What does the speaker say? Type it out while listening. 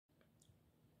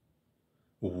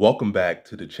Welcome back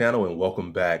to the channel and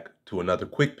welcome back to another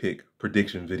quick pick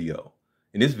prediction video.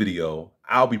 In this video,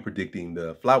 I'll be predicting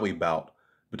the flyweight bout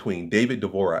between David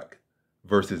Dvorak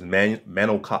versus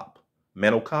Manel Kape.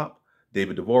 Manel Kape,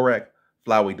 David Dvorak,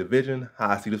 flyweight division. How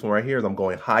I see this one right here is I'm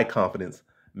going high confidence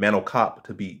Manel Kape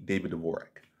to beat David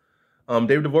Dvorak.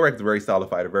 David Dvorak is a very solid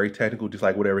fighter, very technical, just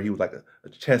like whatever. He was like a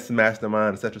chess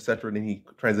mastermind, etc., etc. And then he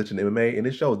transitioned to MMA, and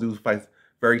it shows dude fights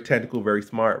very technical, very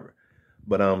smart.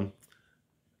 But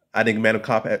I think Manel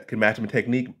Kape can match him in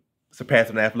technique, surpass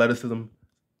him in athleticism,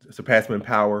 surpass him in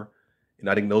power, and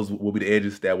I think those will be the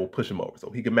edges that will push him over. So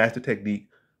he can match the technique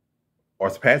or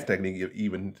surpass the technique,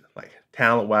 even like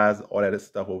talent-wise, all that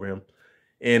stuff over him,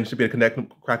 and should be able to connect him,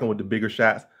 crack him with the bigger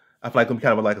shots. I feel like I'm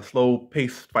kind of like a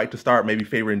slow-paced fight to start, maybe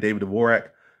favoring David Dvorak,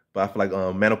 but I feel like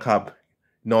Manel Kape,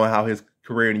 knowing how his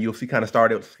career in the UFC kind of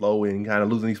started slow and kind of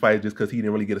losing these fights just because he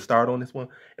didn't really get a start on this one.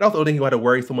 And also, I think he had to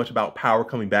worry so much about power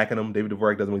coming back at him. David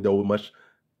Dvorak doesn't really go with much,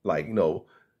 like,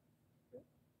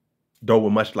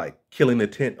 like killing the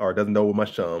tent, or doesn't know with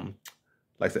much, like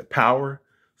I said, power.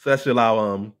 So that should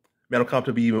allow Manel Kape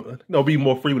to be even, be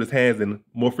more free with his hands and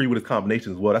more free with his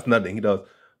combinations as well. That's another thing. He does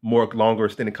more longer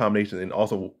extended combinations, and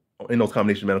also in those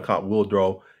combinations, Manel Kape will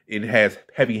draw. It has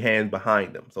heavy hands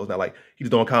behind them. So it's not like he's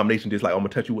doing a combination just like, I'm going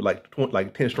to touch you with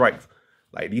like 10 strikes.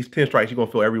 Like these 10 strikes, you're going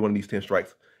to feel every one of these 10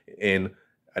 strikes. And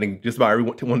I think just about every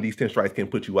one of these 10 strikes can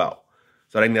put you out.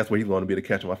 So I think that's where he's going to be able to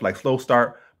catch him. I feel like slow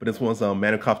start, but this once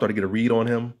Manel Kape started to get a read on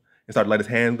him and start to let his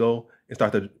hands go and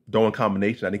start to throw in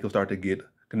combination, I think he'll start to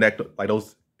connect like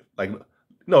those,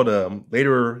 the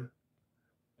later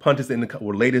punches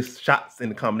or latest shots in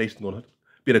the combination is going to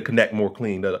be able to connect more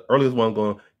clean. The earliest one's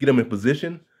going to get him in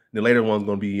position. The later one's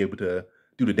going to be able to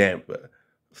do the damage. But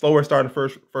slower start in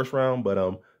the first round, but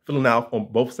filling out on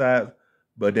both sides.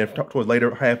 But then towards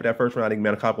later half of that first round, I think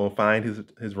Manel Kape going to find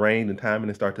his range and timing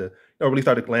and start to really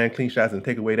start to land clean shots and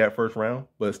take away that first round.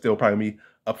 But it's still probably be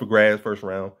up for grabs first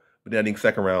round. But then I think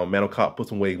second round, Manel Kape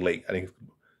puts him way late. I think it's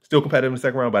still competitive in the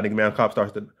second round, but I think Manel Kape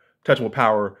starts to touch him with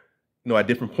power, at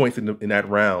different points in that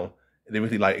round. And then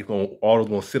really all is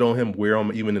going to sit on him, wear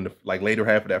him even in the later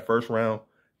half of that first round.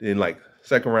 Then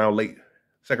second round, be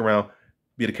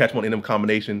able to catch him on in them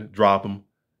combination, drop him,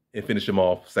 and finish him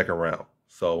off second round.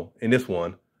 So in this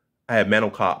one, I have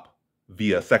Manel Kape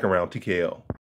via second round TKO.